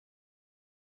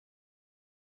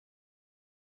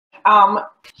Um,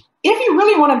 if you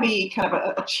really want to be kind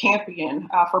of a champion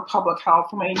for public health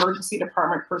from an emergency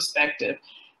department perspective,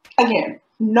 again,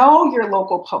 know your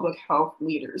local public health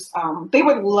leaders. They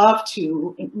would love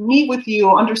to meet with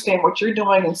you, understand what you're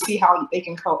doing, and see how they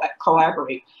can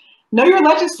collaborate. Know your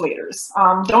legislators.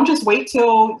 Don't just wait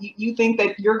till you think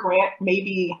that your grant may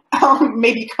be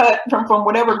cut from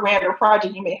whatever grant or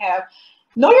project you may have.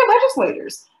 Know your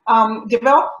legislators.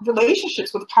 Develop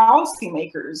relationships with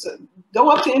policymakers. Go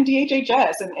up to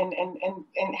MDHHS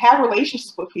and have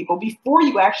relationships with people before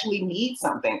you actually need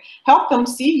something. Help them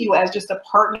see you as just a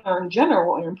partner in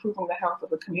general in improving the health of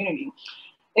the community.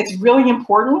 It's really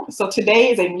important. So today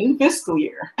is a new fiscal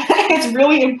year. It's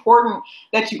really important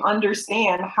that you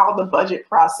understand how the budget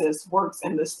process works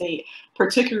in the state,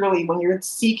 particularly when you're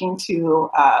seeking to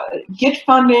get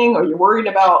funding or you're worried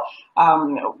about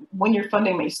when your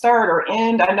funding may start or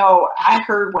end. I know I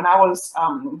heard when I was,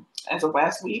 as of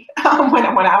last week, when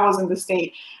I was in the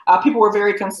state, people were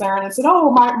very concerned and said,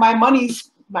 oh,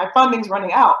 my funding's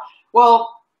running out.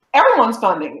 Well, everyone's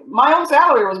funding. My own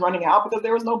salary was running out because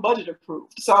there was no budget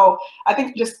approved. So I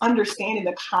think just understanding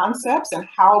the concepts and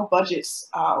how budgets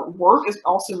work is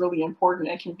also really important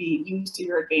and can be used to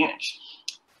your advantage.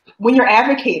 When you're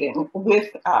advocating with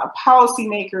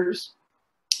policymakers,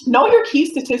 know your key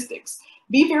statistics.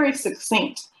 Be very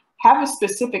succinct. Have a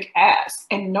specific ask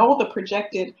and know the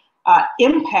projected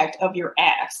impact of your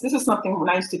ask. This is something when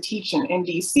I used to teach in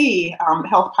DC,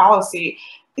 health policy.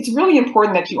 It's really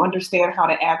important that you understand how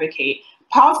to advocate.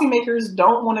 Policymakers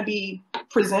don't want to be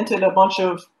presented a bunch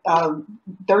of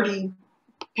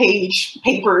 30-page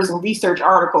papers and research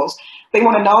articles. They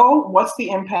want to know what's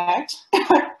the impact,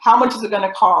 how much is it going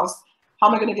to cost, how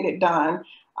am I going to get it done?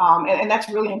 And that's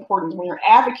really important when you're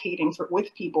advocating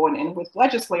with people and with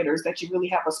legislators, that you really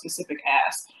have a specific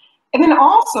ask. And then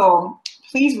also,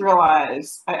 please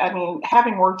realize, I mean,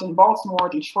 having worked in Baltimore,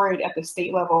 Detroit at the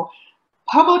state level,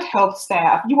 public health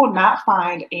staff, you will not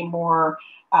find a more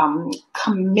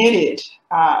committed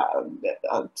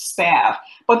staff,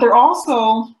 but they're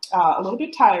also a little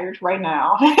bit tired right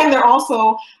now, and they're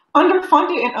also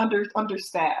underfunded and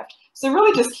understaffed. So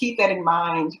really just keep that in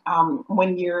mind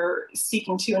when you're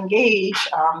seeking to engage,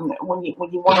 when you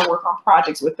want to work on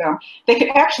projects with them. They can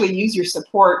actually use your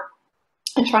support,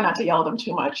 and try not to yell at them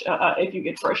too much if you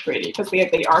get frustrated, because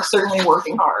they are certainly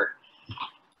working hard.